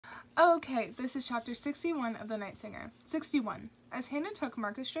Okay, this is chapter 61 of The Night Singer. 61. As Hannah took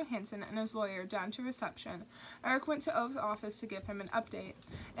Marcus Johansson and his lawyer down to reception, Eric went to Ove's office to give him an update.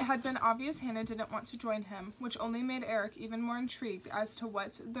 It had been obvious Hannah didn't want to join him, which only made Eric even more intrigued as to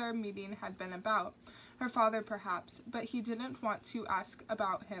what their meeting had been about. Her father, perhaps, but he didn't want to ask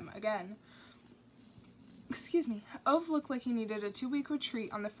about him again. Ove looked like he needed a 2-week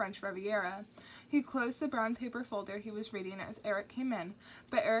retreat on the French Riviera. He closed the brown paper folder he was reading as Eric came in,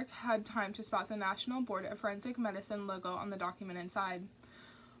 but Eric had time to spot the National Board of Forensic Medicine logo on the document inside.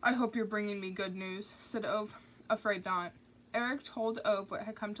 "I hope you're bringing me good news," said Ove. "Afraid not." Eric told Ove what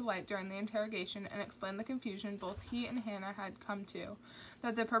had come to light during the interrogation and explained the confusion both he and Hannah had come to,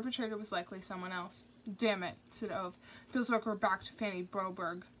 that the perpetrator was likely someone else. "Damn it," said Ove. "Feels like we're back to Fanny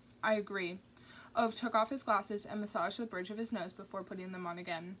Broberg." "I agree." Ove took off his glasses and massaged the bridge of his nose before putting them on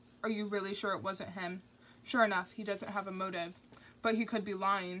again. "Are you really sure it wasn't him?" "Sure enough, he doesn't have a motive. But he could be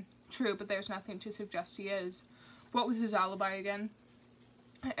lying." "True, but there's nothing to suggest he is." "What was his alibi again?"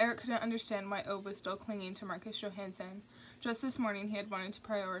 Eric couldn't understand why Ove was still clinging to Marcus Johansson. Just this morning he had wanted to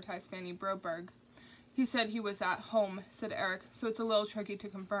prioritize Fanny Broberg. "He said he was at home," said Eric, "so it's a little tricky to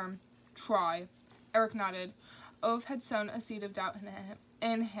confirm." "Try." Eric nodded. Ove had sown a seed of doubt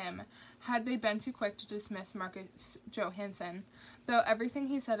in him had they been too quick to dismiss Marcus Johansson. Though everything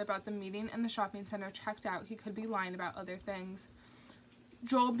he said about the meeting in the shopping center checked out, he could be lying about other things.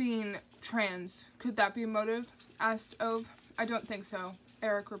 "Joel being trans, could that be a motive?" asked Ove. "I don't think so,"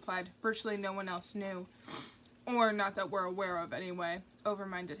 Eric replied. "Virtually no one else knew. Or not that we're aware of, anyway," Ove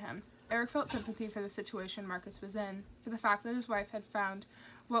reminded him. Eric felt sympathy for the situation Marcus was in, for the fact that his wife had found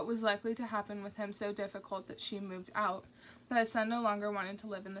what was likely to happen with him so difficult that she moved out, that his son no longer wanted to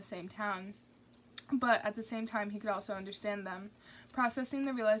live in the same town. But at the same time, he could also understand them. Processing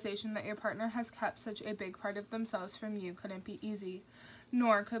the realization that your partner has kept such a big part of themselves from you couldn't be easy,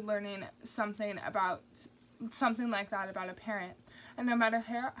 nor could learning something like that about a parent. And no matter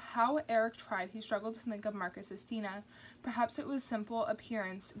how Eric tried, he struggled to think of Marcus as Tina. Perhaps it was simple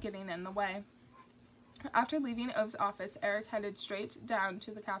appearance getting in the way. After leaving Ove's office, Eric headed straight down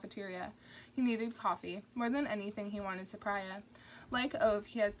to the cafeteria. He needed coffee. More than anything, he wanted Sophia. Like Ove,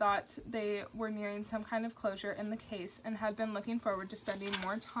 he had thought they were nearing some kind of closure in the case and had been looking forward to spending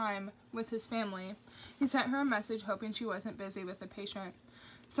more time with his family. He sent her a message hoping she wasn't busy with a patient.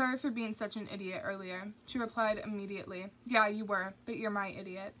 "Sorry for being such an idiot earlier." She replied immediately. "Yeah, you were, but you're my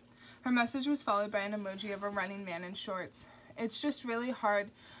idiot." Her message was followed by an emoji of a running man in shorts. "It's just really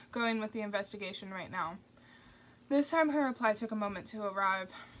hard going with the investigation right now." This time her reply took a moment to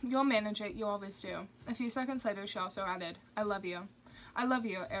arrive. "You'll manage it, you always do." A few seconds later she also added, "I love you." "I love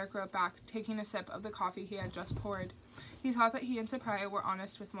you," Eric wrote back, taking a sip of the coffee he had just poured. He thought that he and Sophia were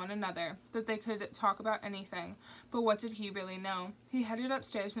honest with one another, that they could talk about anything, but what did he really know? He headed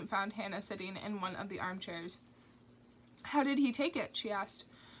upstairs and found Hannah sitting in one of the armchairs. "How did he take it?" she asked.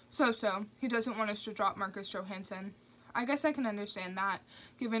 So. He doesn't want us to drop Marcus Johansson." "I guess I can understand that,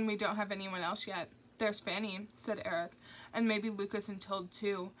 given we don't have anyone else yet." "There's Fanny," said Eric, "and maybe Lucas and Tilde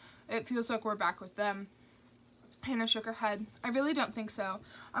too. It feels like we're back with them." Hannah shook her head. "I really don't think so.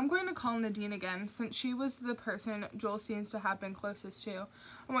 I'm going to call Nadine again, since she was the person Joel seems to have been closest to.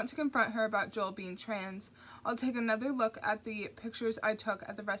 I want to confront her about Joel being trans. I'll take another look at the pictures I took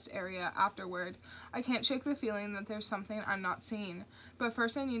at the rest area afterward. I can't shake the feeling that there's something I'm not seeing. But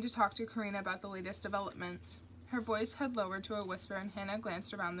first I need to talk to Karina about the latest developments." Her voice had lowered to a whisper and Hannah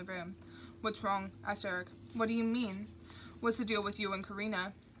glanced around the room. "What's wrong?" asked Eric. "What do you mean?" "What's the deal with you and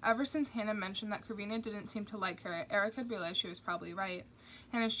Karina?" Ever since Hannah mentioned that Karina didn't seem to like her, Eric had realized she was probably right.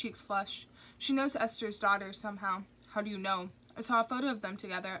 Hannah's cheeks flushed. "She knows Esther's daughter somehow." "How do you know?" "I saw a photo of them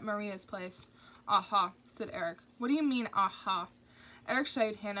together at Maria's place." "Aha," said Eric. "What do you mean, aha?" Eric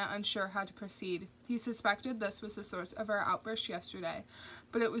eyed Hannah, unsure how to proceed. He suspected this was the source of her outburst yesterday,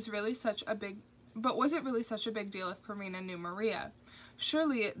 but was it really such a big deal if Karina knew Maria?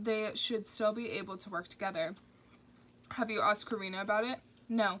 Surely they should still be able to work together. "Have you asked Karina about it?"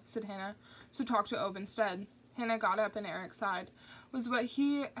 "No," said Hannah. "So talk to Ove instead." Hannah got up and Eric sighed. Was what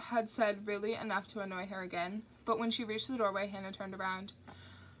he had said really enough to annoy her again? But when she reached the doorway, Hannah turned around.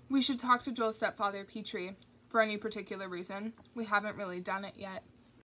 "We should talk to Joel's stepfather, Petrie." "For any particular reason?" "We haven't really done it yet."